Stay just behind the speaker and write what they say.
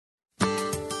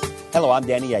Hello, I'm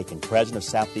Danny Aiken, President of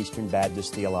Southeastern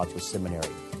Baptist Theological Seminary.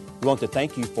 We want to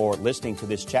thank you for listening to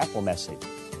this chapel message.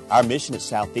 Our mission at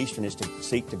Southeastern is to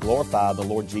seek to glorify the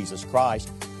Lord Jesus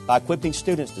Christ by equipping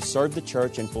students to serve the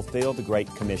church and fulfill the Great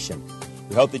Commission.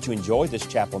 We hope that you enjoy this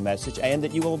chapel message and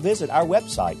that you will visit our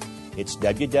website. It's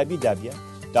www.sebts.edu.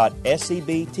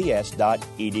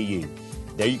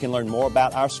 There you can learn more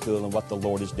about our school and what the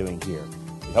Lord is doing here.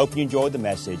 We hope you enjoyed the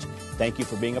message. Thank you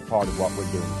for being a part of what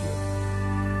we're doing here.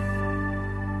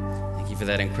 Thank you for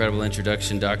that incredible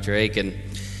introduction, Dr. Aiken.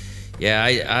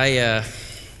 Yeah,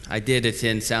 I did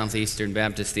attend Southeastern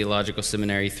Baptist Theological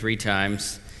Seminary 3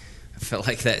 times. I felt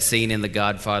like that scene in The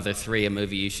Godfather 3, a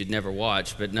movie you should never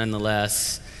watch, but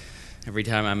nonetheless, every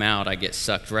time I'm out, I get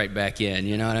sucked right back in,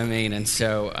 you know what I mean? And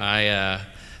so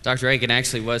Dr. Aiken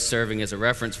actually was serving as a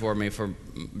reference for me for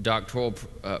doctoral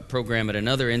program at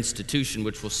another institution,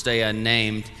 which will stay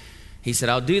unnamed. He said,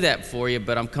 I'll do that for you,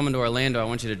 but I'm coming to Orlando. I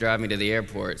want you to drive me to the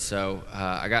airport. So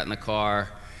I got in the car,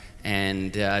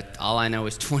 and all I know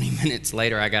is 20 minutes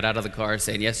later, I got out of the car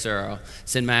saying, yes, sir, I'll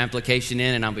send my application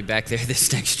in, and I'll be back there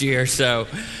this next year. So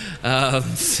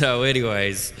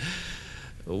anyways,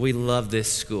 we love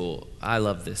this school. I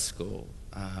love this school.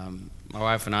 My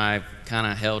wife and I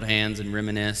kind of held hands and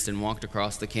reminisced and walked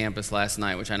across the campus last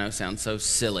night, which I know sounds so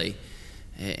silly,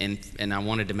 and I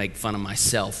wanted to make fun of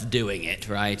myself doing it,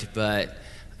 right? But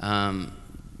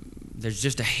there's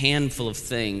just a handful of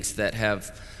things that have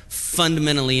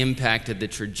fundamentally impacted the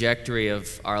trajectory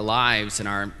of our lives and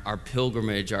our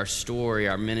pilgrimage, our story,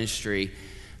 our ministry,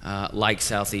 like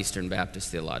Southeastern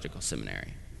Baptist Theological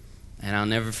Seminary. And I'll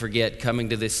never forget coming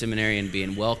to this seminary and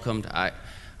being welcomed.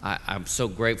 I'm so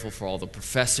grateful for all the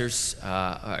professors,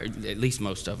 at least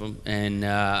most of them, and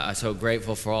I'm so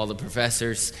grateful for all the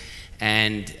professors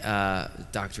and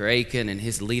Dr. Aiken and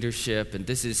his leadership. And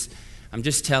I'm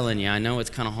just telling you, I know it's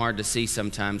kind of hard to see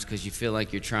sometimes because you feel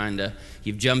like you've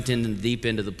jumped in the deep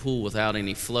end of the pool without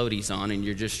any floaties on and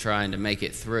you're just trying to make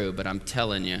it through. But I'm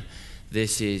telling you,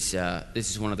 this is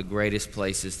one of the greatest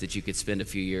places that you could spend a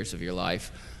few years of your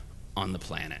life on the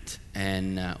planet,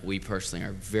 and we personally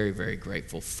are very, very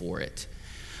grateful for it.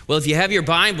 Well, if you have your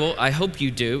Bible, I hope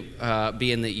you do,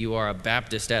 being that you are a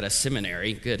Baptist at a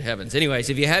seminary. Good heavens. Anyways,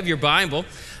 if you have your Bible,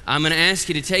 I'm going to ask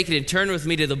you to take it and turn with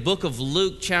me to the book of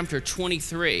Luke chapter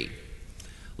 23.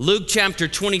 Luke chapter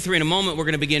 23. In a moment, we're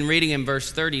going to begin reading in verse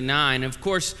 39. Of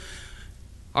course,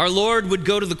 our Lord would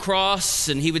go to the cross,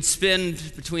 and he would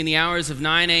spend between the hours of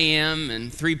 9 a.m.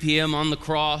 and 3 p.m. on the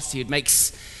cross. He would make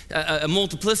a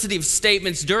multiplicity of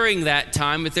statements during that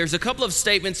time, but there's a couple of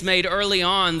statements made early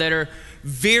on that are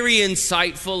very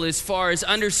insightful as far as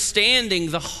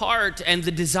understanding the heart and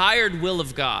the desired will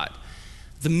of God,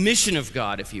 the mission of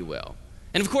God, if you will.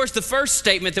 And of course, the first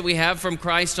statement that we have from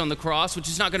Christ on the cross, which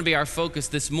is not going to be our focus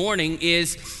this morning,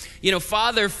 is,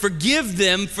 Father, forgive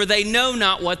them, for they know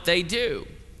not what they do.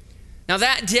 Now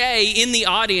that day in the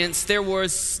audience, there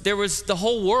was the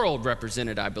whole world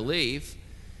represented, I believe.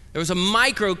 There was a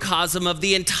microcosm of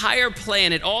the entire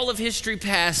planet, all of history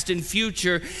past and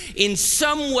future, in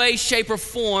some way, shape, or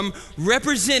form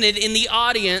represented in the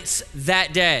audience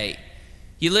that day.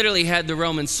 You literally had the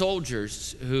Roman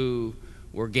soldiers who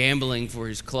were gambling for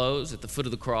his clothes at the foot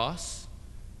of the cross.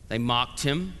 They mocked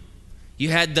him. You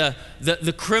had the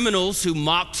criminals who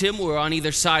mocked him were on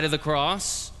either side of the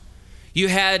cross. You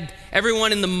had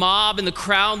everyone in the mob and the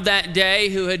crowd that day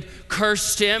who had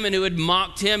cursed him and who had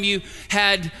mocked him. You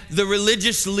had the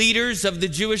religious leaders of the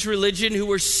Jewish religion who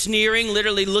were sneering,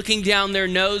 literally looking down their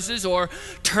noses or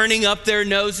turning up their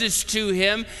noses to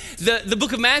him. The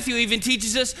book of Matthew even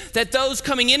teaches us that those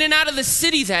coming in and out of the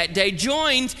city that day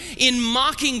joined in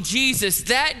mocking Jesus.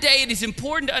 That day, it is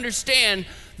important to understand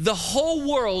the whole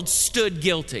world stood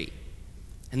guilty.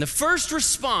 And the first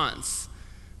response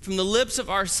from the lips of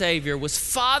our Savior was,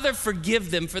 Father,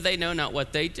 forgive them, for they know not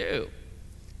what they do.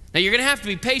 Now, you're going to have to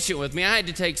be patient with me. I had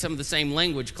to take some of the same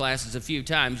language classes a few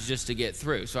times just to get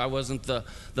through, so I wasn't the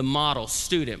model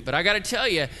student. But I got to tell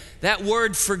you, that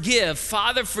word forgive,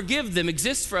 Father, forgive them,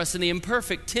 exists for us in the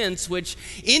imperfect tense, which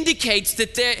indicates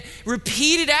that the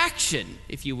repeated action,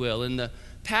 if you will, in the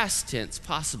past tense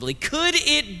possibly. Could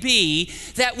it be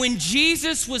that when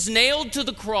Jesus was nailed to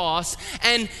the cross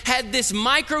and had this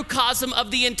microcosm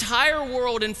of the entire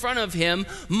world in front of him,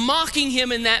 mocking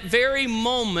him in that very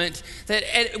moment, that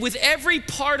with every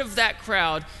part of that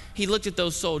crowd, he looked at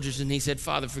those soldiers and he said,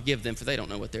 Father, forgive them, for they don't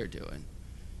know what they're doing.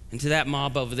 And to that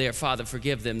mob over there, Father,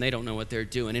 forgive them. They don't know what they're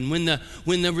doing. And when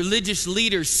the religious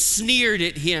leaders sneered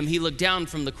at him, he looked down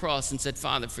from the cross and said,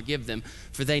 Father, forgive them,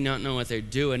 for they don't know what they're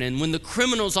doing. And when the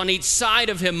criminals on each side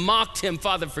of him mocked him,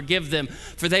 Father, forgive them,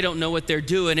 for they don't know what they're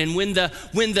doing. And when the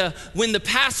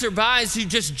passerbys who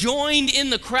just joined in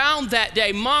the crowd that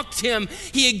day mocked him,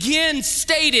 he again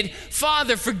stated,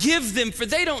 Father, forgive them, for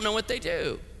they don't know what they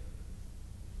do.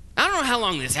 I don't know how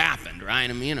long this happened, right?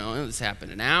 I mean, this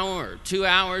happened an hour or 2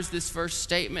 hours, this first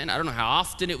statement. I don't know how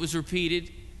often it was repeated.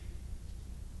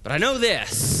 But I know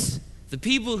this. The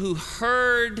people who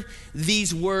heard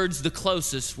these words the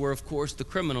closest were, of course, the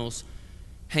criminals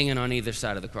hanging on either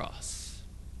side of the cross.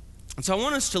 And so I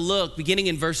want us to look, beginning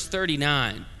in verse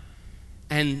 39,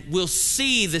 and we'll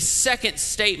see the second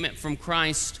statement from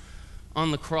Christ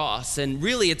on the cross. And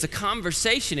really, it's a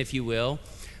conversation, if you will,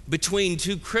 between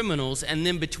two criminals, and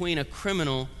then between a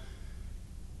criminal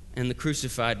and the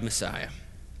crucified Messiah.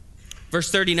 Verse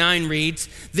 39 reads,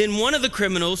 Then one of the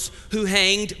criminals who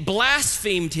hanged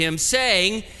blasphemed him,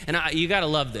 saying, and you got to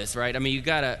love this, right? I mean, you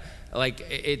got to,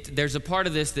 there's a part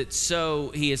of this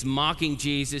that he is mocking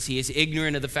Jesus. He is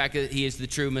ignorant of the fact that he is the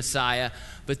true Messiah.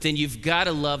 But then you've got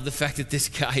to love the fact that this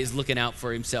guy is looking out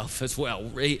for himself as well.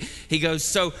 He goes,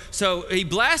 so he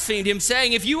blasphemed him,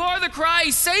 saying, If you are the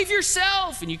Christ, save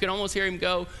yourself. And you can almost hear him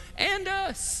go, and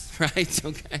us, right?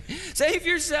 Okay. Save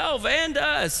yourself and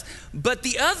us. But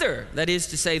the other, that is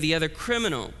to say, the other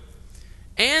criminal,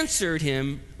 answered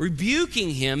him,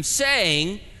 rebuking him,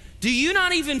 saying, Do you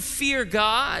not even fear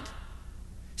God,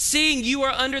 seeing you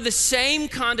are under the same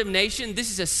condemnation?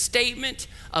 This is a statement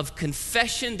of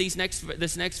confession. This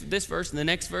verse and the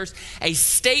next verse, a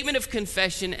statement of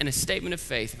confession and a statement of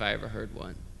faith, if I ever heard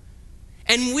one.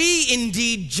 And we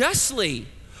indeed justly,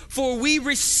 for we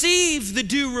receive the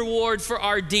due reward for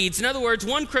our deeds. In other words,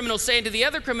 one criminal saying to the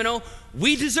other criminal,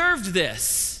 we deserved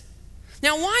this.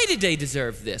 Now, why did they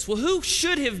deserve this? Well, who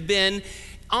should have been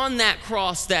on that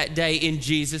cross that day in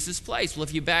Jesus' place? Well,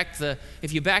 if you back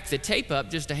the tape up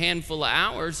just a handful of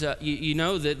hours, you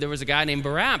know that there was a guy named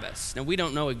Barabbas. Now, we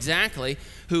don't know exactly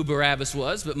who Barabbas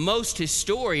was, but most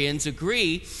historians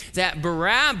agree that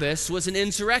Barabbas was an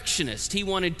insurrectionist. He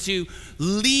wanted to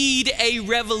lead a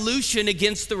revolution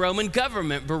against the Roman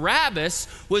government. Barabbas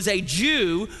was a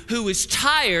Jew who was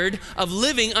tired of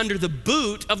living under the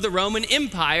boot of the Roman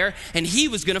Empire, and he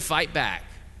was going to fight back.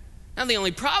 Now, the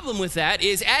only problem with that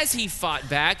is as he fought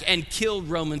back and killed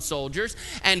Roman soldiers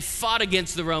and fought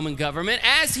against the Roman government,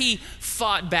 as he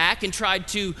fought back and tried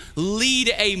to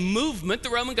lead a movement, the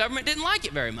Roman government didn't like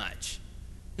it very much.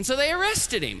 And so they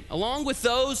arrested him, along with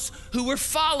those who were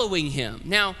following him.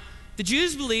 Now, the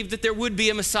Jews believed that there would be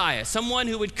a Messiah, someone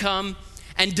who would come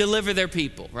and deliver their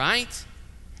people, right?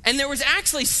 And there was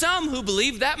actually some who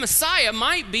believed that Messiah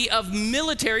might be of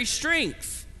military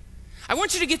strength. I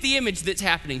want you to get the image that's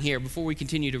happening here before we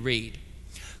continue to read.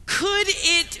 Could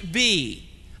it be,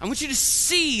 I want you to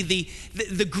see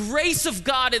the grace of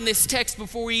God in this text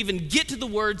before we even get to the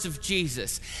words of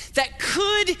Jesus, that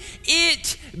could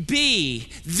it be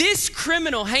this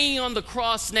criminal hanging on the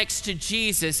cross next to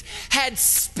Jesus had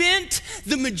spent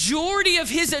the majority of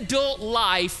his adult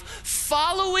life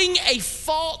following a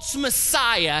false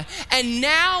Messiah, and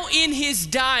now in his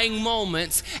dying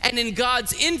moments and in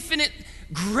God's infinite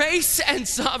grace and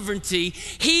sovereignty,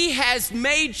 he has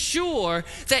made sure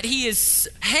that he is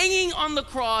hanging on the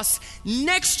cross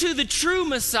next to the true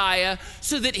Messiah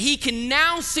so that he can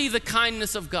now see the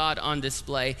kindness of God on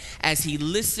display as he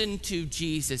listened to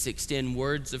Jesus extend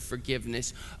words of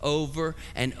forgiveness over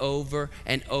and over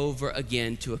and over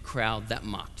again to a crowd that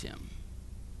mocked him.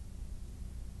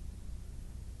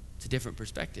 It's a different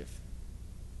perspective.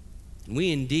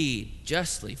 We indeed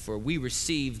justly, for we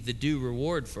receive the due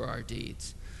reward for our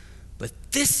deeds. But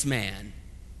this man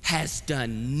has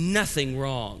done nothing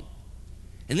wrong.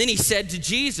 And then he said to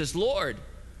Jesus, Lord,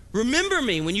 remember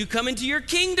me when you come into your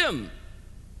kingdom.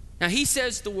 Now he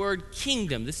says the word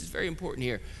kingdom. This is very important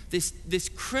here. This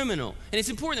criminal, and it's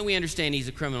important that we understand he's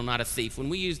a criminal, not a thief. When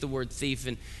we use the word thief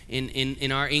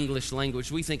in our English language,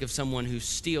 we think of someone who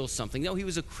steals something. No, he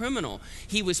was a criminal.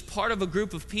 He was part of a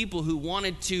group of people who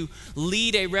wanted to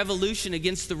lead a revolution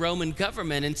against the Roman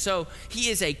government. And so he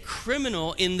is a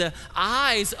criminal in the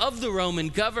eyes of the Roman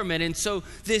government. And so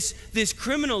this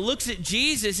criminal looks at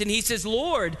Jesus and he says,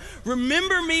 Lord,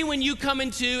 remember me when you come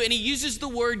into, and he uses the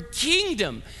word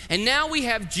kingdom. And now we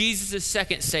have Jesus'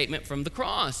 second statement from the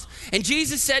cross. And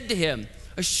Jesus said to him,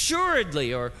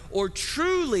 assuredly or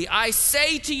truly I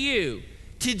say to you,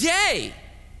 today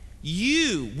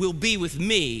you will be with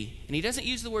me. And he doesn't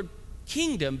use the word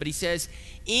kingdom, but he says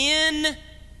in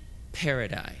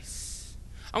paradise.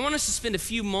 I want us to spend a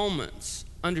few moments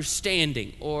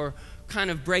understanding or kind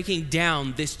of breaking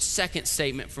down this second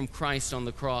statement from Christ on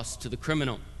the cross to the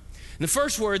criminal. And the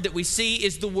first word that we see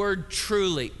is the word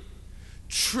truly.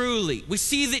 Truly. We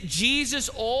see that Jesus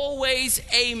always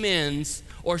amens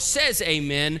or says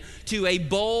amen to a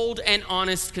bold and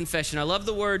honest confession. I love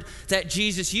the word that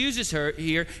Jesus uses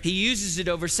here. He uses it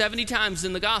over 70 times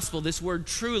in the gospel, this word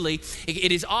truly.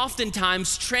 It is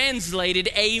oftentimes translated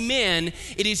amen.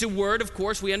 It is a word, of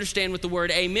course, we understand what the word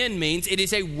amen means. It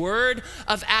is a word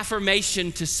of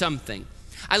affirmation to something.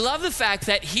 I love the fact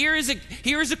that here is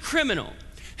a criminal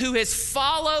who has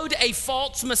followed a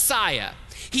false Messiah.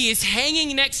 He is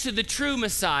hanging next to the true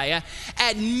Messiah,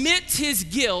 admits his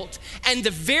guilt, and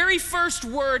the very first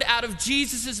word out of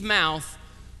Jesus' mouth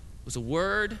was a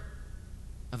word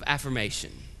of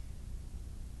affirmation.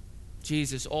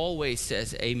 Jesus always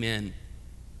says amen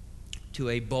to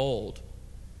a bold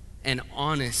and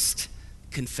honest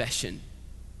confession.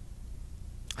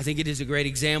 I think it is a great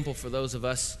example for those of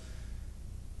us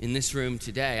in this room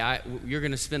today. You're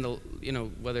going to spend,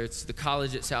 whether it's the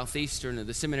college at Southeastern or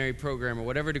the seminary program or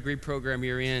whatever degree program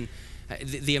you're in,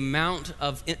 the amount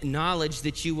of knowledge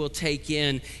that you will take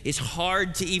in is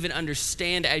hard to even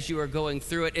understand as you are going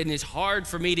through it, and it's hard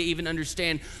for me to even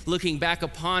understand looking back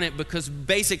upon it, because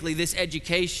basically this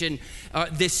education,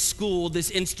 this school,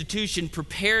 this institution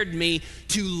prepared me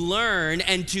to learn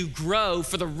and to grow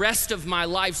for the rest of my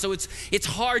life. So it's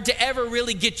hard to ever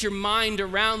really get your mind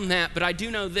around that. But I do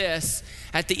know this: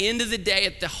 at the end of the day,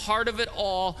 at the heart of it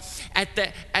all, at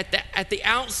the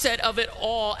outset of it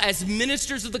all, as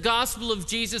ministers of the gospel of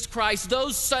Jesus Christ,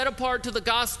 those set apart to the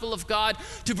gospel of God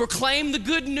to proclaim the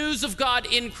good news of God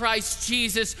in Christ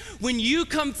Jesus, when you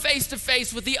come face to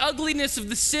face with the ugliness of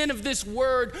the sin of this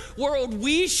world,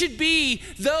 we should be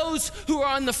those who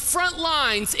are on the front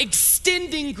lines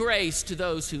extending grace to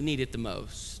those who need it the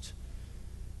most.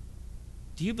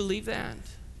 Do you believe that?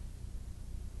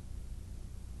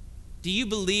 Do you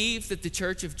believe that the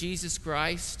Church of Jesus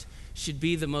Christ should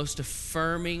be the most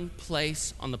affirming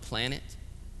place on the planet?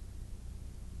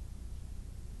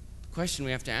 The question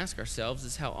we have to ask ourselves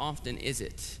is, how often is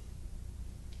it?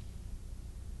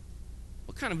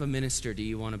 What kind of a minister do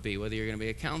you want to be? Whether you're going to be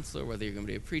a counselor, whether you're going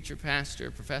to be a preacher,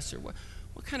 pastor, professor, what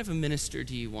kind of a minister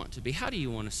do you want to be? How do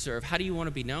you want to serve? How do you want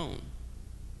to be known?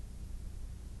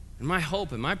 And my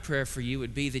hope and my prayer for you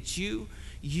would be that you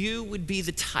would be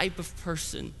the type of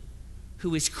person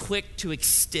who is quick to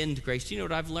extend grace. Do you know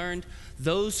what I've learned?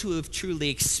 Those who have truly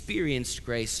experienced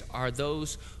grace are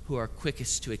those who are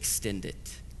quickest to extend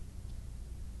it.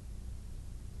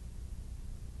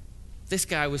 This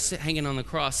guy was hanging on the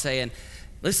cross saying,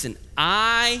 listen,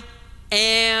 I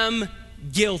am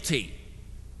guilty.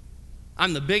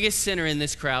 I'm the biggest sinner in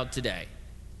this crowd today.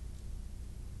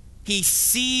 He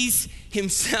sees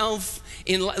himself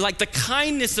in, like, the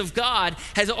kindness of God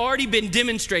has already been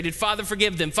demonstrated. Father,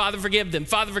 forgive them. Father, forgive them.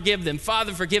 Father, forgive them.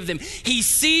 Father, forgive them. He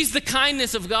sees the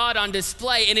kindness of God on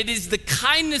display, and it is the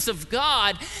kindness of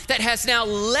God that has now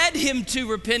led him to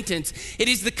repentance. It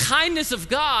is the kindness of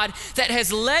God that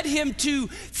has led him to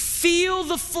feel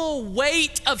the full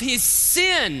weight of his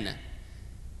sin,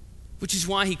 which is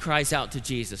why he cries out to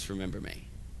Jesus, remember me.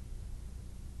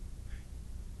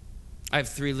 I have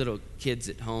 3 little kids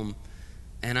at home,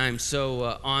 and I'm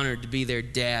so honored to be their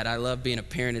dad. I love being a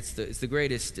parent. It's the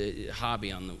greatest hobby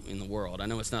in the world. I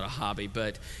know it's not a hobby,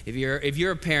 but if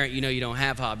you're a parent, you know you don't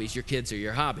have hobbies. Your kids are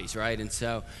your hobbies, right? And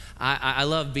so I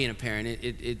love being a parent.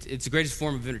 It's the greatest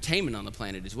form of entertainment on the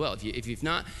planet as well. If you've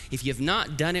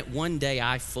not done it one day,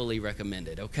 I fully recommend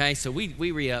it. Okay, so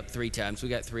we re-up 3 times. We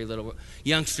got 3 little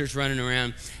youngsters running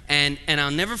around, and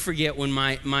I'll never forget when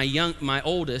my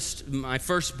oldest, my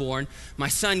firstborn, my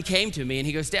son came to me and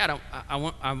he goes, Dad, I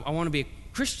want to be a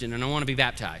Christian and I want to be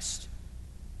baptized.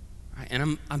 Right?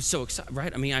 And I'm so excited,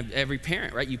 right? I mean, every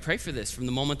parent, right? You pray for this from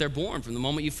the moment they're born, from the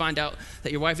moment you find out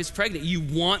that your wife is pregnant. You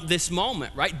want this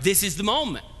moment, right? This is the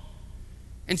moment.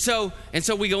 And so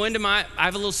we go into I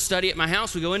have a little study at my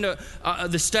house. We go into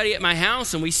the study at my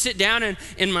house, and we sit down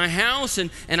in my house,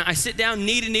 and I sit down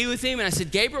knee to knee with him, and I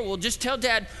said, Gabriel, well, just tell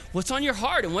Dad what's on your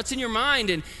heart and what's in your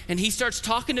mind. And he starts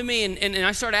talking to me, and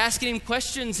I start asking him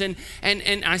questions, and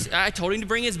I told him to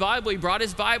bring his Bible. He brought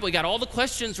his Bible. He got all the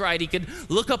questions right. He could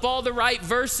look up all the right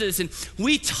verses, and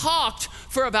we talked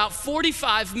for about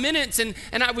 45 minutes, and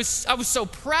I was so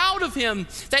proud of him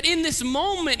that in this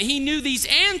moment he knew these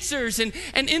answers,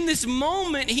 and in this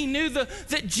moment, he knew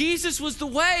that Jesus was the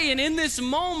way. And in this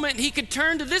moment, he could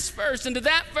turn to this verse and to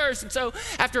that verse. And so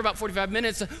after about 45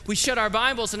 minutes, we shut our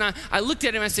Bibles. And I looked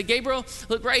at him. I said, Gabriel,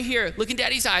 look right here. Look in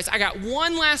Daddy's eyes. I got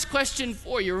one last question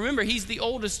for you. Remember, he's the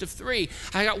oldest of 3.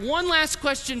 I got one last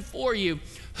question for you.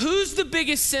 who's the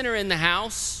biggest sinner in the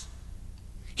house?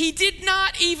 He did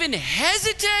not even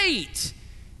hesitate.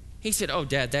 He said, oh,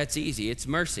 Dad, that's easy. It's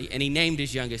Mercy. And he named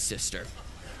his youngest sister.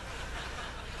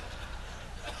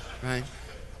 Right?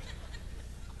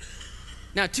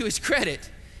 Now, to his credit,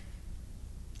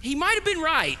 he might have been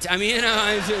right. I mean,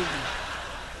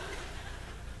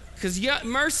 because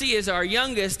Mercy is our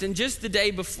youngest, and just the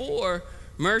day before,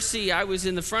 Mercy, I was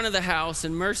in the front of the house,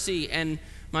 and Mercy and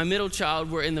my middle child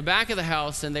were in the back of the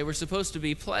house, and they were supposed to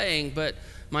be playing, but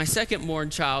my second-born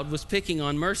child was picking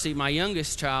on Mercy, my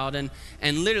youngest child, and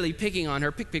literally picking on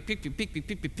her, pick,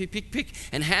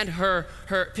 and had her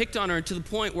picked on her to the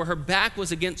point where her back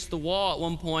was against the wall at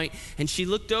one point, and she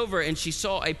looked over and she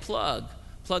saw a plug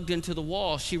plugged into the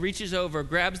wall. She reaches over,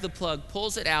 grabs the plug,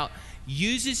 pulls it out,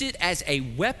 uses it as a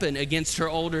weapon against her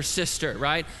older sister,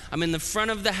 right? I'm in the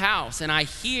front of the house, and I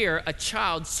hear a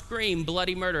child scream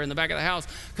bloody murder in the back of the house,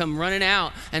 come running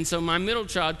out. And so my middle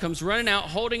child comes running out,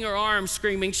 holding her arm,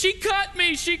 screaming, she cut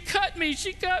me, she cut me,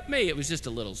 she cut me. It was just a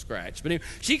little scratch, but anyway,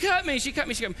 she cut me, she cut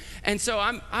me, she cut me. And so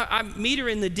I meet her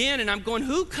in the den, and I'm going,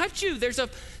 who cut you? There's a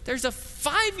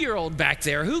 5-year-old back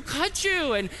there. Who cut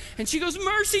you? And she goes,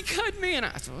 Mercy cut me. And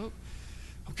I said, oh,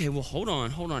 okay, well, hold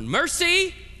on.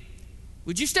 Mercy,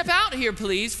 would you step out here,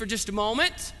 please, for just a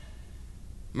moment?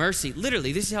 Mercy,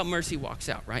 literally, this is how Mercy walks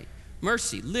out, right?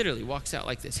 Mercy literally walks out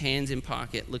like this, hands in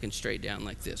pocket, looking straight down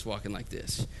like this, walking like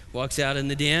this. Walks out in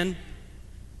the den.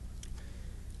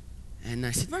 And I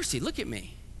said, Mercy, look at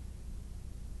me.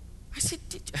 I said,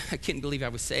 I couldn't believe I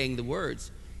was saying the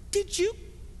words. Did you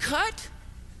cut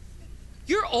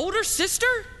your older sister?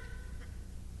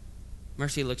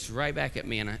 Mercy looks right back at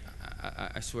me, and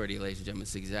I swear to you, ladies and gentlemen,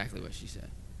 it's exactly what she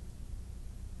said.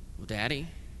 Well, Daddy,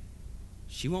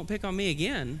 she won't pick on me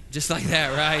again. Just like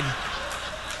that, right?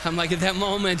 I'm like, at that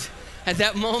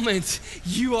moment,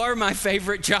 you are my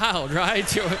favorite child,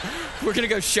 right? We're going to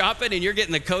go shopping, and you're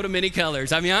getting the coat of many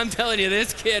colors. I mean, I'm telling you,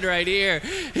 this kid right here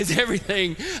is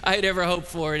everything I had ever hoped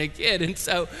for in a kid. And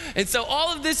so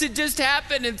all of this had just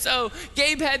happened, and so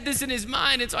Gabe had this in his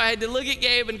mind, and so I had to look at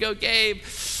Gabe and go, Gabe,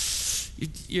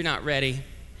 you're not ready.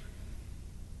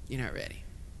 You're not ready.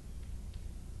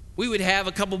 We would have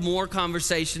a couple more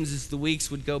conversations as the weeks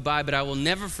would go by, but I will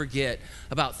never forget,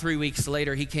 about 3 weeks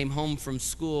later, he came home from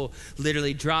school,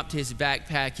 literally dropped his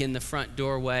backpack in the front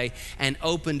doorway and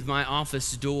opened my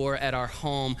office door at our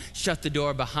home, shut the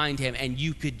door behind him, and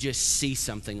you could just see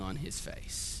something on his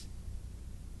face.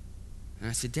 And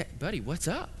I said, buddy, what's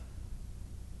up?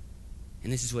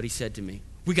 And this is what he said to me.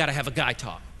 We got to have a guy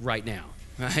talk right now,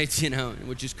 right?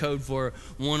 Which is code for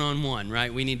one-on-one,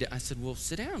 right? We need to. I said, well,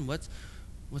 sit down.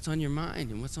 What's on your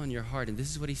mind and what's on your heart? And this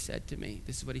is what he said to me.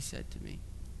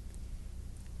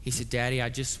 He said, Daddy, I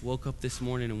just woke up this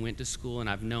morning and went to school, and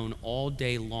I've known all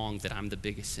day long that I'm the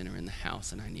biggest sinner in the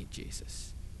house and I need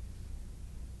Jesus.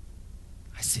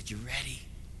 I said, you're ready.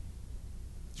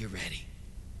 You're ready.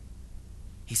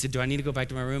 He said, do I need to go back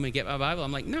to my room and get my Bible?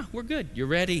 I'm like, no, we're good. You're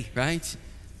ready, right?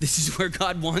 This is where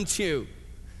God wants you.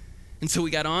 And so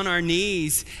we got on our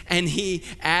knees, and he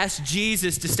asked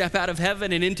Jesus to step out of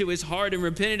heaven and into his heart and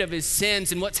repented of his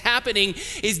sins. And what's happening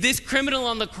is this criminal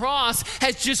on the cross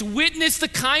has just witnessed the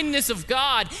kindness of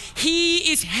God.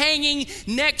 He is hanging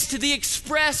next to the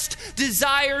expressed,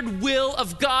 desired will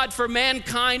of God for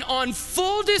mankind on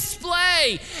full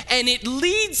display. And it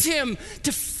leads him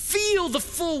to feel the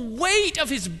full weight of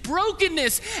his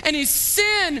brokenness and his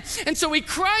sin. And so he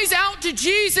cries out to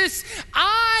Jesus,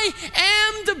 I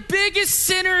am the biggest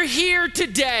sinner here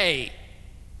today.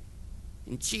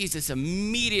 And Jesus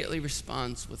immediately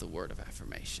responds with a word of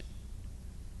affirmation.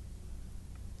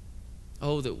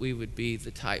 Oh, that we would be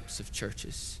the types of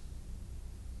churches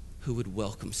who would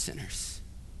welcome sinners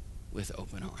with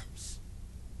open arms.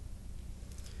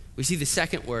 We see the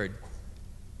second word,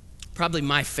 probably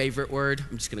my favorite word.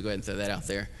 I'm just going to go ahead and throw that out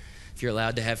there. If you're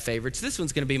allowed to have favorites, this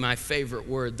one's going to be my favorite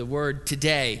word, the word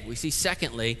today. We see,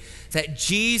 secondly, that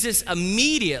Jesus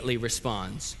immediately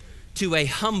responds to a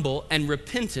humble and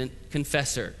repentant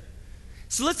confessor.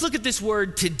 So let's look at this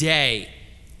word today.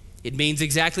 It means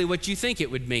exactly what you think it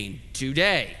would mean,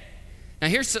 today. Now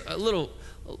here's a little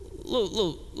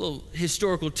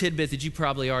historical tidbit that you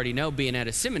probably already know, being at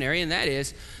a seminary, and that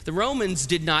is the Romans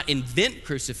did not invent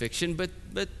crucifixion, but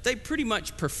they pretty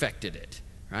much perfected it,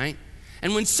 right?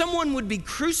 And when someone would be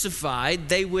crucified,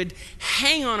 they would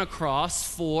hang on a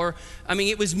cross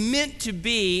it was meant to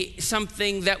be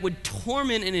something that would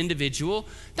torment an individual,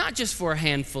 not just for a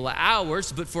handful of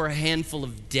hours, but for a handful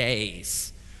of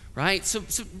days, right? So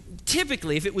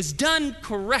typically, if it was done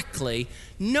correctly,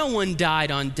 no one died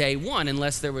on day one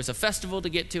unless there was a festival to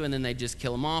get to and then they just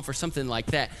kill them off or something like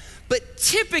that. But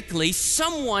typically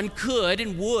someone could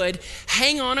and would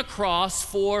hang on a cross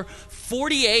for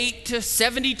 48 to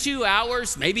 72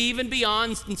 hours, maybe even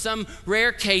beyond in some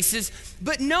rare cases,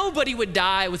 but nobody would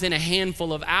die within a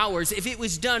handful of hours if it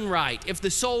was done right, if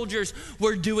the soldiers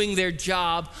were doing their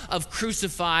job of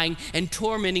crucifying and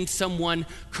tormenting someone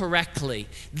correctly.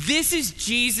 This is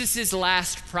Jesus'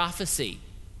 last prophecy.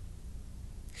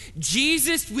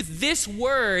 Jesus, with this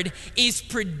word, is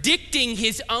predicting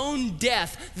his own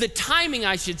death, the timing,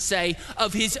 I should say,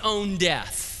 of his own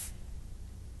death.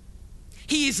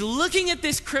 He is looking at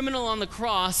this criminal on the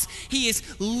cross. He is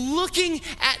looking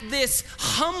at this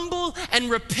humble and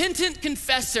repentant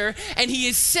confessor, and he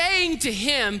is saying to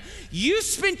him, you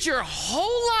spent your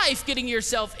whole life getting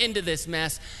yourself into this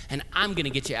mess, and I'm going to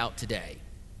get you out today.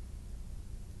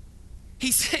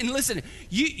 He's saying, listen,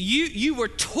 you were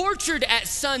tortured at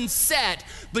sunset,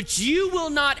 but you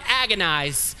will not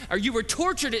agonize, or you were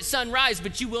tortured at sunrise,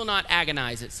 but you will not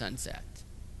agonize at sunset.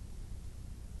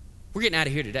 We're getting out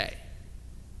of here today.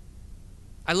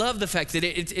 I love the fact that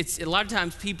it's a lot of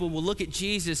times people will look at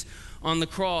Jesus on the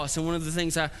cross, and one of the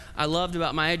things I loved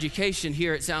about my education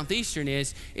here at Southeastern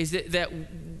is that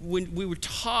when we were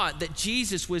taught that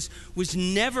Jesus was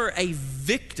never a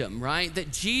victim, right?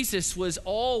 That Jesus was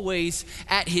always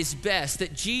at his best,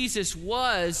 that Jesus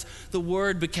was the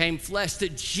Word became flesh,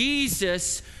 that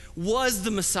Jesus was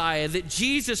the Messiah, that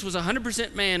Jesus was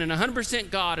 100% man and 100%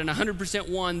 God and 100%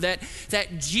 one, that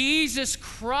Jesus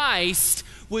Christ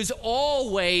was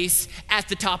always at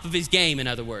the top of his game, in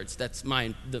other words. That's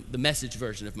the message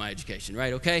version of my education,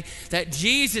 right? Okay? That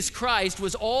Jesus Christ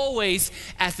was always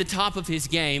at the top of his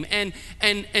game.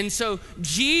 And so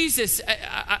Jesus,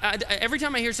 every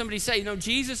time I hear somebody say,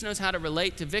 Jesus knows how to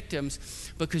relate to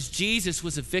victims because Jesus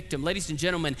was a victim. Ladies and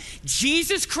gentlemen,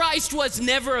 Jesus Christ was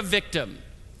never a victim.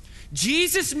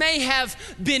 Jesus may have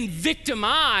been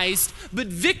victimized, but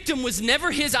victim was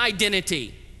never his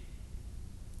identity.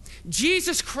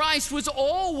 Jesus Christ was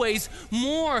always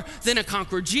more than a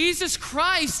conqueror. Jesus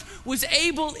Christ was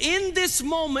able in this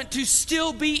moment to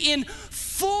still be in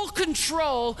full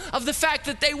control of the fact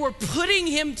that they were putting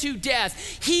him to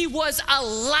death. He was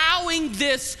allowing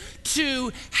this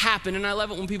to happen. And I love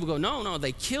it when people go, no,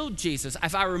 they killed Jesus.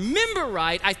 If I remember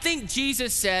right, I think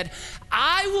Jesus said,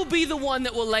 I will be the one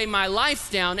that will lay my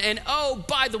life down. And oh,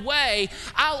 by the way,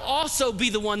 I'll also be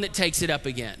the one that takes it up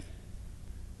again.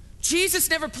 Jesus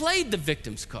never played the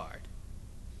victim's card.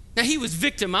 Now, he was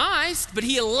victimized, but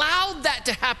he allowed that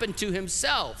to happen to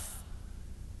himself.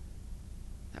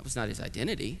 That was not his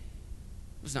identity.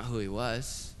 It was not who he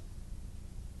was.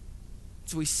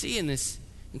 So we see in this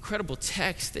incredible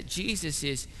text that Jesus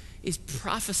is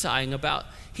prophesying about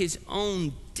his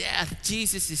own death.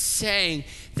 Jesus is saying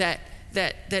that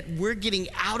we're getting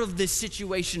out of this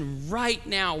situation right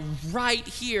now, right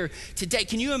here, today.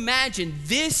 Can you imagine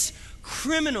this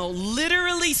criminal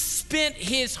literally spent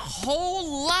his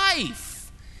whole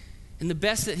life, and the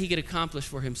best that he could accomplish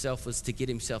for himself was to get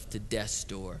himself to death's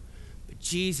door. But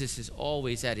Jesus is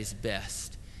always at his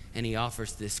best, and he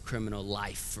offers this criminal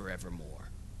life forevermore.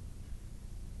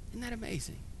 Isn't that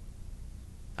amazing?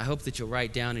 I hope that you'll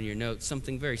write down in your notes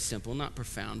something very simple, not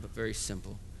profound, but very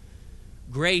simple.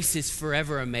 Grace is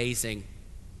forever amazing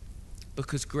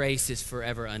because grace is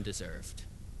forever undeserved.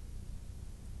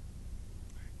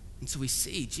 And so we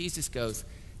see Jesus goes,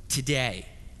 today.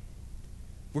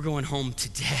 We're going home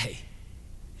today.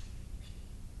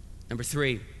 Number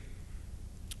 3,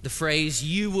 the phrase,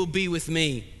 you will be with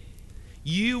me.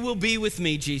 You will be with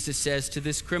me, Jesus says to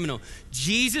this criminal.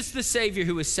 Jesus, the Savior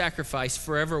who was sacrificed,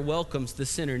 forever welcomes the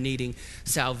sinner needing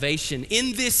salvation.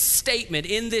 In this statement,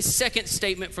 in this second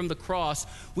statement from the cross,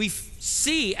 we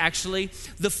see actually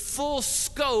the full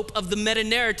scope of the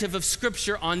meta-narrative of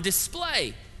Scripture on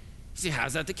display. See,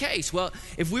 how's that the case? Well,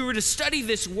 if we were to study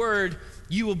this word,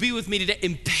 you will be with me today,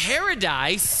 in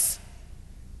paradise.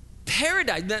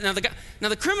 Now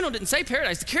the criminal didn't say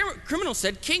paradise. The criminal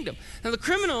said kingdom. Now the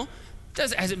criminal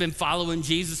hasn't been following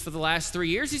Jesus for the last 3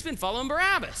 years. He's been following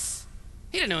Barabbas.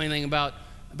 He didn't know anything about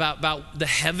the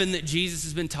heaven that Jesus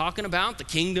has been talking about, the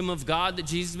kingdom of God that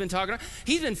Jesus has been talking about.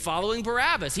 He's been following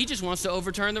Barabbas. He just wants to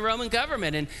overturn the Roman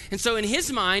government. And so in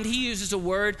his mind, he uses a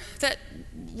word that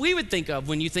we would think of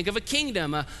when you think of a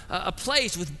kingdom, a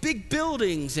place with big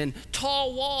buildings and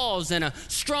tall walls and a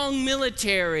strong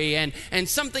military and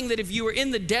something that if you were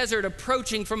in the desert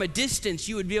approaching from a distance,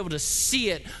 you would be able to see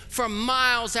it from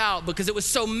miles out because it was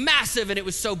so massive and it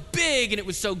was so big and it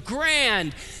was so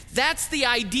grand. That's the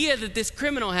idea that this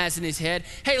criminal has in his head.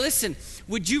 Hey, listen,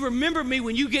 would you remember me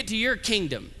when you get to your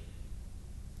kingdom?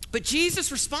 But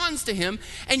Jesus responds to him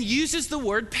and uses the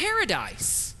word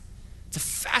paradise. It's a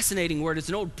fascinating word. It's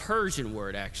an old Persian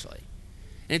word, actually.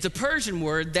 And it's a Persian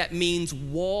word that means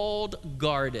walled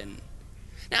garden.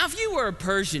 Now, if you were a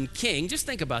Persian king, just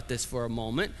think about this for a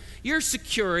moment. Your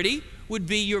security would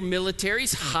be your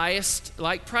military's highest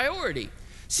priority.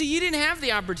 So you didn't have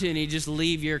the opportunity to just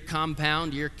leave your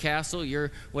compound, your castle,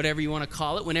 your whatever you want to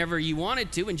call it, whenever you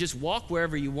wanted to, and just walk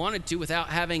wherever you wanted to without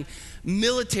having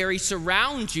military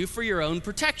surround you for your own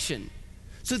protection.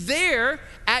 So there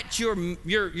at your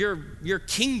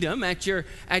kingdom, at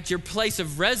your place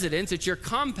of residence, at your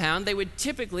compound,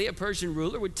 a Persian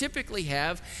ruler would typically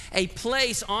have a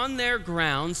place on their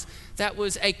grounds that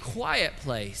was a quiet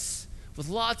place with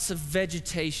lots of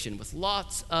vegetation, with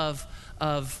lots of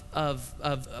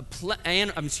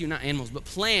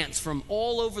plants from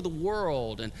all over the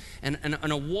world, and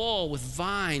a wall with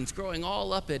vines growing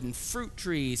all up it and fruit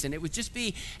trees. And it would just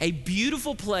be a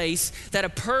beautiful place that a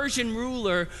Persian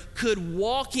ruler could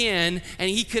walk in, and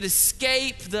he could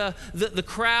escape the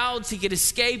crowds. He could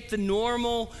escape the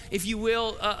normal, if you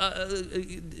will,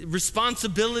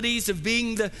 responsibilities of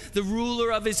being the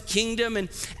ruler of his kingdom. And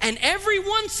every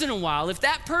once in a while, if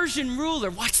that Persian ruler,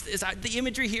 watch this, the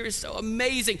imagery here is so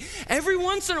amazing. Every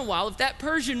once in a while, if that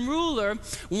Persian ruler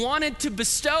wanted to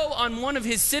bestow on one of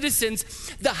his citizens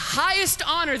the highest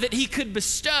honor that he could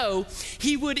bestow,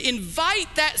 he would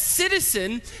invite that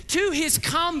citizen to his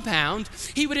compound.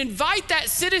 He would invite that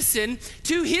citizen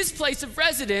to his place of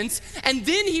residence, and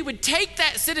then he would take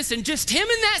that citizen, just him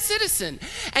and that citizen,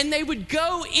 and they would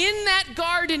go in that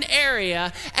garden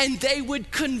area and they would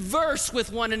converse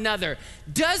with one another.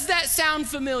 Does that sound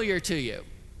familiar to you?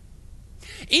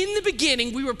 In the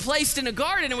beginning, we were placed in a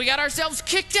garden and we got ourselves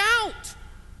kicked out.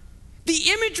 The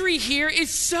imagery here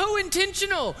is so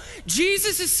intentional.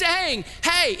 Jesus is saying,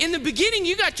 hey, in the beginning,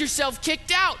 you got yourself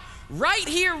kicked out. Right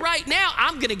here, right now,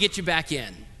 I'm going to get you back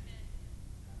in.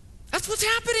 That's what's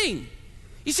happening.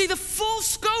 You see, the full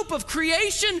scope of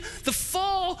creation, the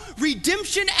fall,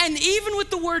 redemption, and even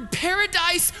with the word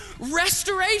paradise,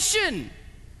 restoration.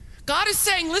 God is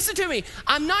saying, listen to me,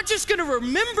 I'm not just going to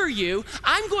remember you,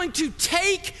 I'm going to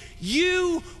take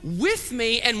you with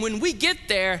me, and when we get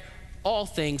there, all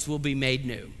things will be made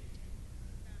new.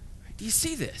 Do you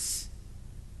see this?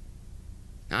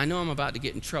 Now, I know I'm about to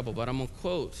get in trouble, but I'm going to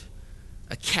quote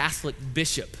a Catholic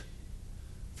bishop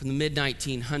from the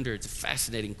mid-1900s, a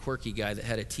fascinating, quirky guy that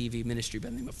had a TV ministry by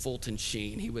the name of Fulton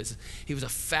Sheen. He was a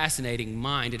fascinating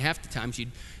mind, and half the times you'd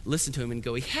listen to him and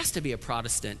go, he has to be a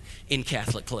Protestant in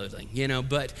Catholic clothing, you know.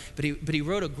 But he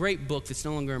wrote a great book that's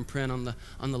no longer in print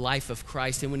on the life of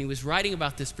Christ. And when he was writing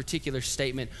about this particular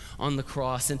statement on the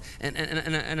cross, and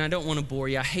I don't want to bore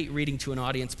you, I hate reading to an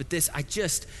audience, but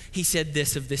he said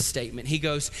this of this statement. He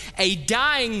goes, a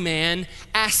dying man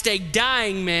asked a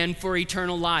dying man for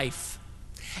eternal life.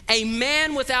 A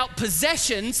man without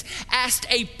possessions asked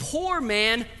a poor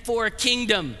man for a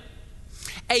kingdom.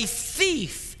 A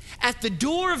thief at the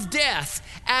door of death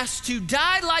asked to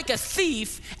die like a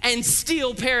thief and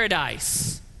steal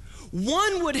paradise.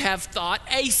 One would have thought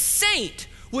a saint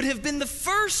would have been the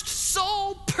first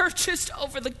soul purchased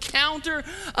over the counter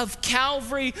of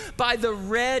Calvary by the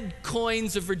red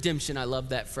coins of redemption. I love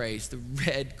that phrase, the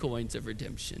red coins of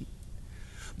redemption.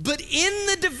 But in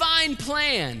the divine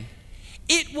plan,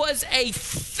 it was a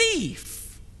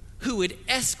thief who would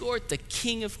escort the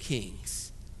King of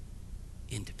Kings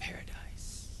into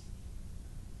paradise.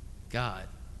 God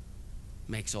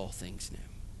makes all things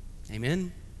new.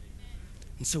 Amen?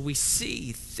 And so we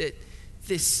see that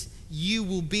this you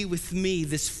will be with me,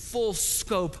 this full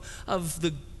scope of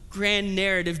the grand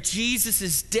narrative,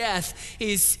 Jesus' death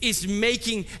is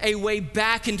making a way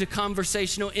back into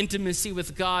conversational intimacy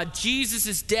with God.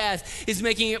 Jesus' death is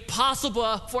making it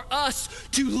possible for us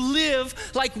to live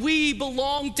like we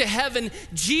belong to heaven.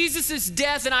 Jesus'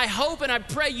 death, and I hope and I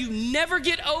pray you never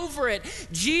get over it,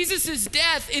 Jesus'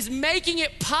 death is making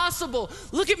it possible.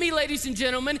 Look at me, ladies and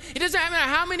gentlemen. It doesn't matter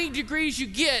how many degrees you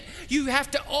get, you have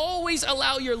to always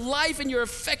allow your life and your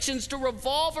affections to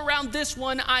revolve around this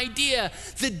one idea.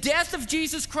 The death of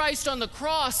Jesus Christ on the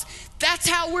cross, that's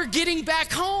how we're getting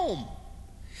back home.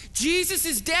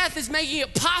 Jesus' death is making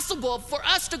it possible for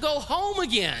us to go home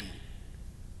again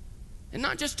and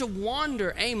not just to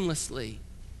wander aimlessly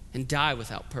and die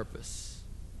without purpose.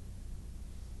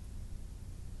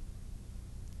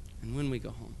 And when we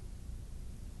go home,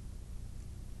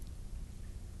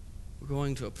 we're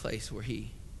going to a place where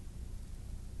he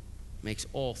makes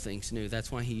all things new.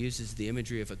 That's why he uses the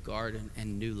imagery of a garden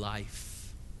and new life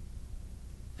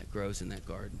that grows in that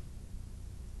garden.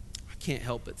 I can't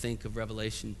help but think of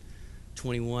Revelation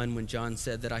 21, when John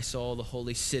said that I saw the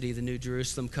holy city, the New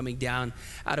Jerusalem, coming down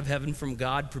out of heaven from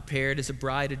God, prepared as a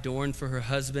bride adorned for her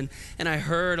husband. And I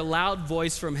heard a loud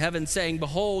voice from heaven saying,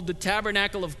 behold, the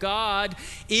tabernacle of God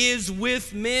is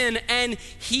with men, and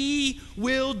he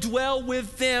will dwell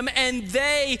with them, and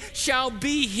they shall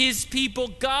be his people.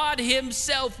 God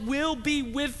himself will be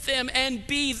with them and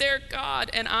be their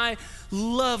God. And I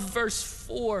love verse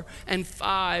 4 and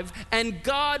 5. And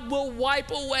God will wipe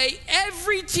away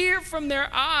every tear from their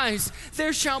eyes.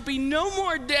 There shall be no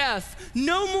more death,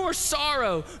 no more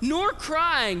sorrow, nor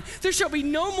crying. There shall be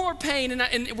no more pain.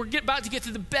 And we're about to get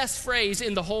to the best phrase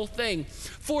in the whole thing.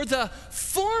 For the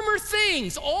former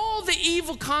things, all the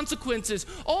evil consequences,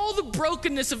 all the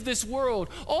brokenness of this world,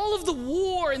 all of the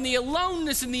war and the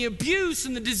aloneness and the abuse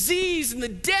and the disease and the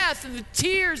death and the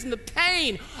tears and the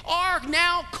pain are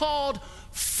now called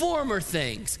former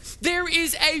things. There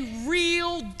is a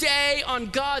real day on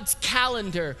God's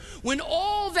calendar when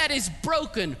all that is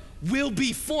broken will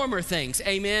be former things.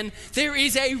 Amen. There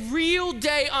is a real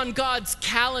day on God's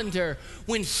calendar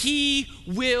when he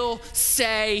will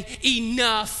say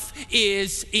enough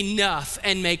is enough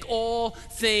and make all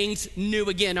things new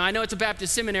again. Now, I know it's a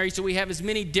Baptist seminary, so we have as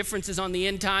many differences on the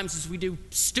end times as we do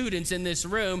students in this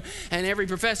room, and every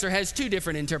professor has two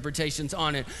different interpretations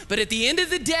on it. But at the end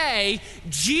of the day,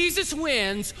 Jesus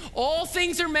wins, all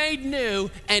things are made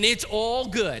new, and it's all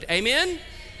good. Amen?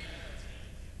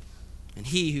 And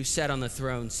he who sat on the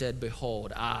throne said,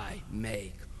 behold, I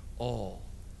make all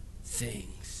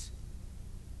things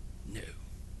new.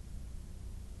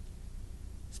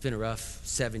 It's been a rough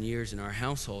 7 years in our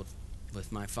household with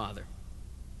my father.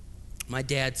 My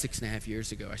dad, 6.5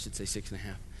 years ago, I should say 6.5.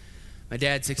 My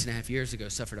dad, 6.5 years ago,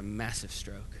 suffered a massive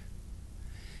stroke.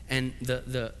 And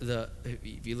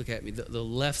if you look at me, the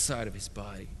left side of his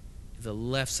body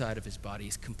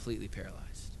is completely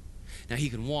paralyzed. Now he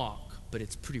can walk, but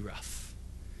it's pretty rough.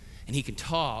 And he can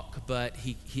talk, but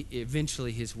he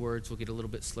eventually his words will get a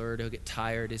little bit slurred. He'll get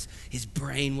tired. His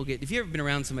brain will get. If you've ever been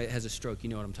around somebody that has a stroke, you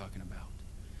know what I'm talking about.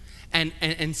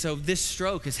 And so this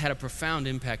stroke has had a profound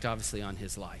impact, obviously, on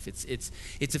his life.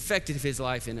 It's affected his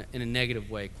life in a negative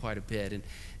way quite a bit.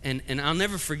 And I'll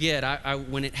never forget.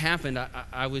 When it happened,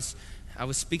 I was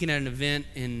speaking at an event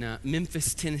in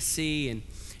Memphis, Tennessee, and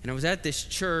I was at this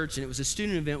church, and it was a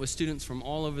student event with students from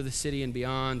all over the city and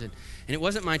beyond, and it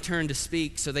wasn't my turn to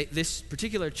speak, so this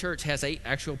particular church has an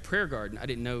actual prayer garden. I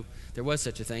didn't know there was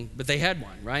such a thing, but they had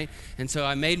one, right? And so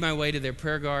I made my way to their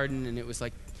prayer garden, and it was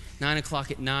like 9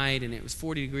 o'clock at night, and it was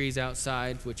 40 degrees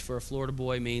outside, which for a Florida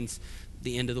boy means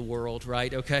the end of the world,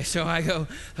 right? Okay, so I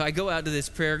go out to this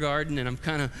prayer garden, and I'm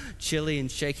kind of chilly and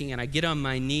shaking, and I get on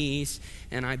my knees,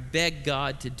 and I beg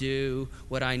God to do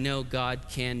what I know God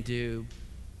can do,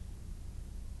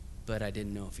 but I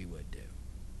didn't know if he would do.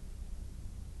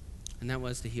 And that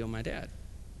was to heal my dad.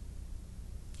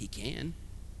 He can.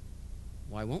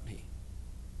 Why won't he?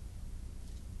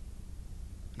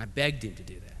 And I begged him to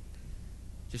do that,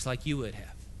 just like you would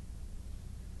have.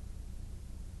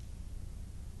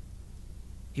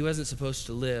 He wasn't supposed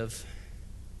to live,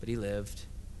 but he lived.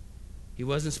 He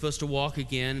wasn't supposed to walk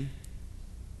again,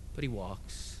 but he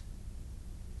walks.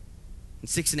 In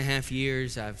 6.5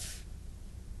 years, I've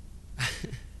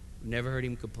never heard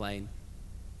him complain.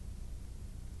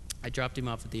 I dropped him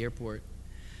off at the airport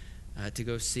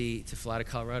to fly to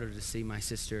Colorado to see my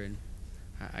sister, and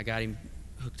I got him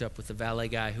hooked up with a valet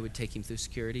guy who would take him through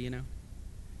security, you know.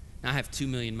 Now I have 2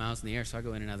 million miles in the air, so I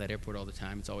go in and out of that airport all the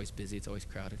time. It's always busy, it's always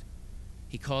crowded.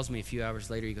 He calls me a few hours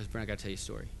later, he goes, Brent, I got to tell you a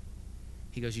story.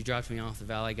 He goes, you dropped me off, the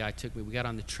valet guy took me, we got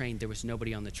on the train, there was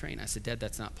nobody on the train. I said, Dad,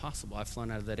 that's not possible. I've flown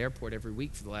out of that airport every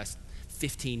week for the last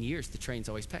 15 years. The train's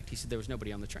always packed. He said, there was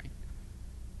nobody on the train.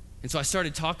 And so I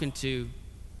started talking to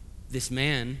this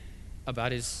man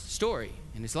about his story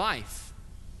and his life.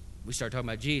 We started talking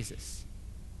about Jesus.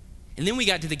 And then we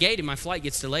got to the gate, and my flight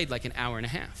gets delayed like an hour and a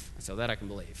half. I said, that I can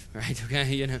believe, right?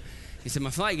 Okay, you know. He said, my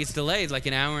flight gets delayed like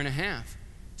an hour and a half.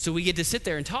 So we get to sit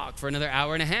there and talk for another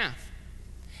hour and a half.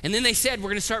 And then they said, we're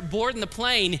going to start boarding the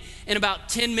plane in about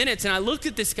 10 minutes. And I looked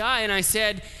at this guy, and I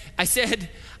said,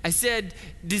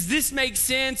 does this make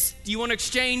sense? Do you want to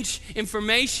exchange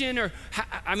information? Or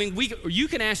you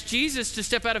can ask Jesus to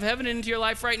step out of heaven into your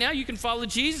life right now. You can follow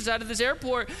Jesus out of this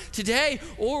airport today,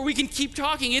 or we can keep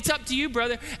talking. It's up to you,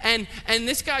 brother. And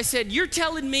this guy said, you're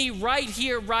telling me right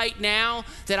here, right now,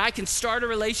 that I can start a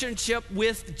relationship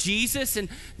with Jesus? And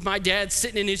my dad's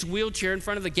sitting in his wheelchair in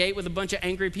front of the gate with a bunch of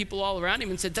angry people all around him,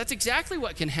 and said, that's exactly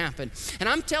what can happen. And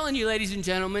I'm telling you, ladies and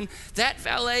gentlemen, that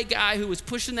valet guy who was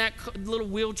pushing that little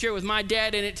wheelchair with my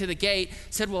dad in it to the gate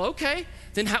said, well, okay,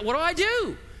 then what do I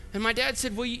do? And my dad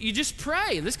said, well, you just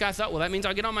pray. And this guy thought, well, that means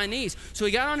I'll get on my knees. So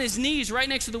he got on his knees right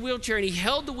next to the wheelchair, and he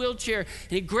held the wheelchair,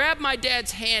 and he grabbed my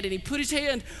dad's hand, and he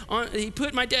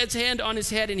put my dad's hand on his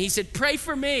head, and he said, pray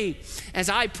for me as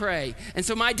I pray. And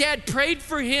so my dad prayed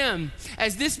for him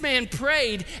as this man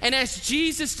prayed and asked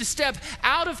Jesus to step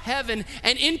out of heaven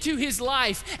and into his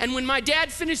life. And when my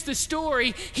dad finished the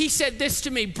story, he said this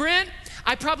to me, Brent,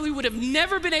 I probably would have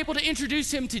never been able to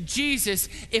introduce him to Jesus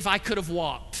if I could have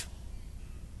walked.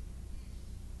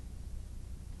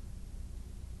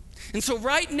 And so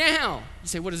right now, you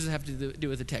say, what does this have to do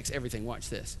with the text? Everything, watch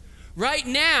this. Right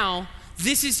now,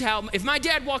 this is how, if my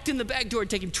dad walked in the back door, it'd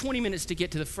take him 20 minutes to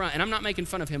get to the front. And I'm not making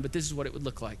fun of him, but this is what it would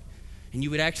look like. And you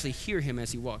would actually hear him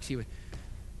as he walks. He would,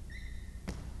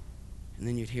 and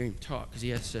then you'd hear him talk because he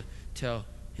has to tell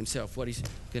himself what he's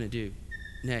going to do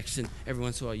next. And every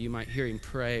once in a while, you might hear him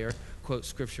pray or quote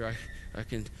scripture. I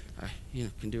can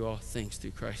do all things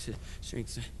through Christ.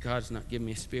 God's not giving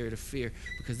me a spirit of fear,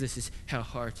 because this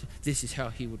is how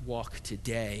he would walk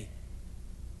today.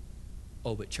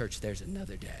 Oh, but church, there's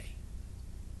another day.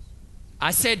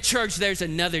 I said, church, there's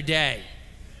another day.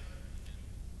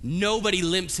 Nobody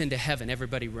limps into heaven.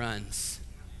 Everybody runs.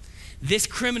 This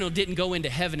criminal didn't go into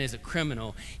heaven as a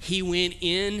criminal. He went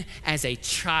in as a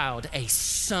child, a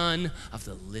son of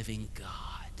the living God.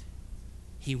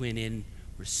 He went in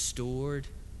restored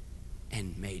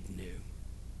and made new.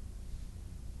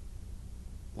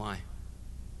 Why?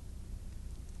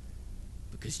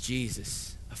 Because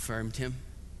Jesus affirmed him.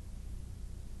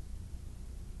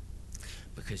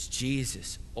 Because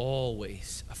Jesus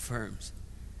always affirms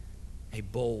a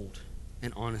bold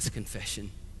and honest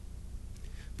confession.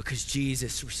 Because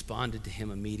Jesus responded to him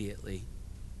immediately.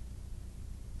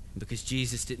 Because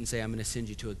Jesus didn't say, I'm going to send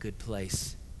you to a good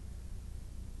place,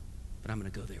 but I'm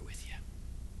going to go there with you.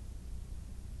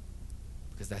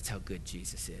 Because that's how good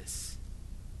Jesus is.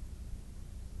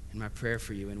 And my prayer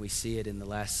for you, and we see it in the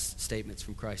last statements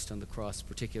from Christ on the cross,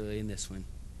 particularly in this one.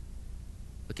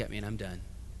 Look at me and I'm done.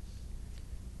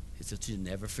 Is that you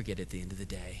never forget at the end of the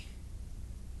day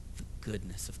the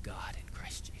goodness of God in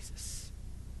Christ Jesus.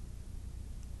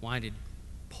 Why did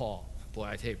Paul, boy,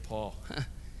 I tell you, Paul,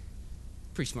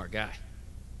 pretty smart guy.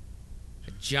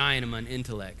 A giant among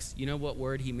intellects. You know what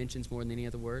word he mentions more than any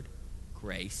other word?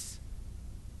 Grace.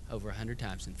 Over 100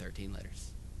 times in 13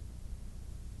 letters.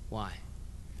 Why?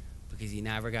 Because he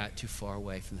never got too far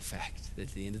away from the fact that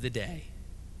at the end of the day,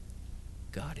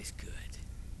 God is good.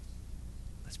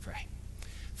 Let's pray.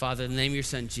 Father, in the name of your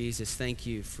Son, Jesus, thank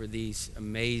you for these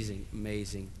amazing,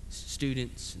 amazing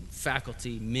students and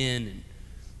faculty, men and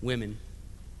women.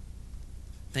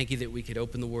 Thank you that we could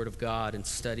open the Word of God and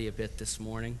study a bit this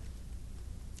morning.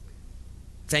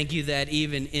 Thank you that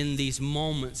even in these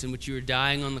moments in which you were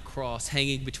dying on the cross,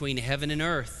 hanging between heaven and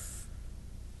earth,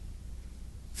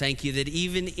 thank you that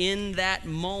even in that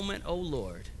moment, oh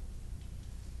Lord,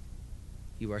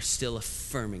 you are still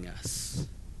affirming us.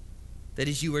 That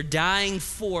as you are dying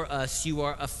for us, you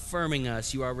are affirming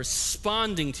us, you are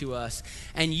responding to us,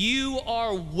 and you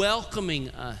are welcoming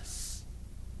us.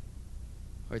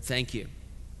 Lord, thank you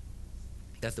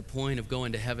that the point of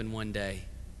going to heaven one day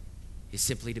is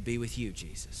simply to be with you,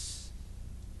 Jesus.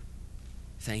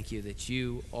 Thank you that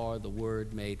you are the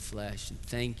Word made flesh, and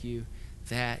thank you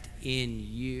that in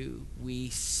you we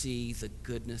see the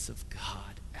goodness of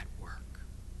God at work.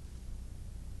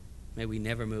 May we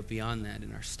never move beyond that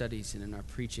in our studies and in our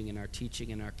preaching and our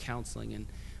teaching and our counseling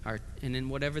and in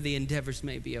whatever the endeavors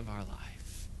may be of our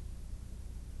life.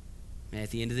 May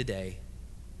at the end of the day,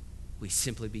 we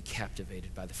simply be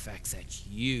captivated by the fact that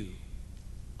you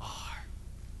are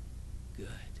good.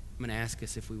 I'm going to ask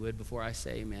us, if we would, before I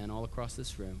say amen, all across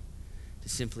this room, to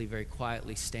simply very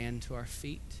quietly stand to our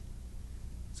feet.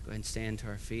 Let's go ahead and stand to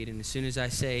our feet. And as soon as I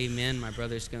say amen, my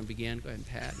brother's going to begin. Go ahead and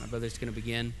Pat. My brother's going to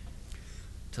begin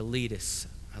to lead us.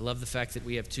 I love the fact that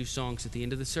we have 2 songs at the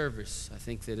end of the service. I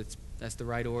think that that's the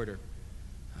right order.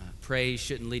 Praise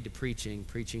shouldn't lead to preaching.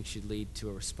 Preaching should lead to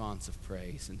a response of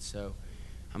praise. And so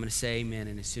I'm going to say amen.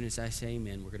 And as soon as I say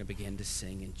amen, we're going to begin to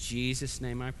sing. In Jesus'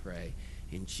 name I pray.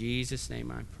 In Jesus' name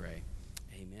I pray.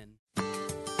 Amen.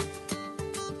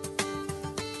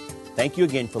 Thank you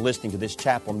again for listening to this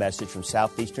chapel message from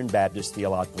Southeastern Baptist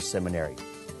Theological Seminary.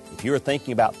 If you are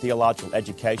thinking about theological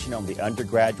education on the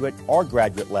undergraduate or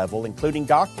graduate level, including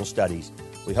doctoral studies,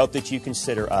 we hope that you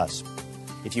consider us.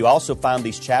 If you also find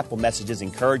these chapel messages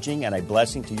encouraging and a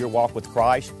blessing to your walk with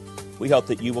Christ, we hope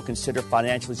that you will consider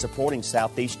financially supporting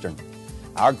Southeastern.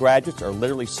 Our graduates are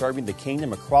literally serving the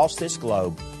kingdom across this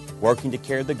globe, working to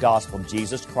carry the gospel of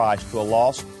Jesus Christ to a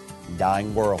lost and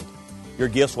dying world. Your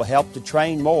gifts will help to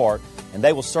train more, and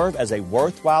they will serve as a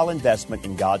worthwhile investment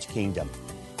in God's kingdom.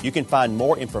 You can find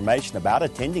more information about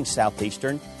attending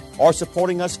Southeastern or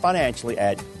supporting us financially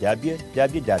at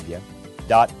www.sebts.edu.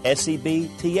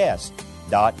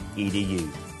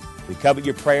 We covet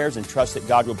your prayers and trust that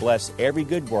God will bless every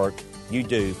good work you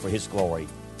do for His glory.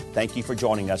 Thank you for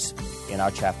joining us in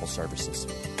our chapel services.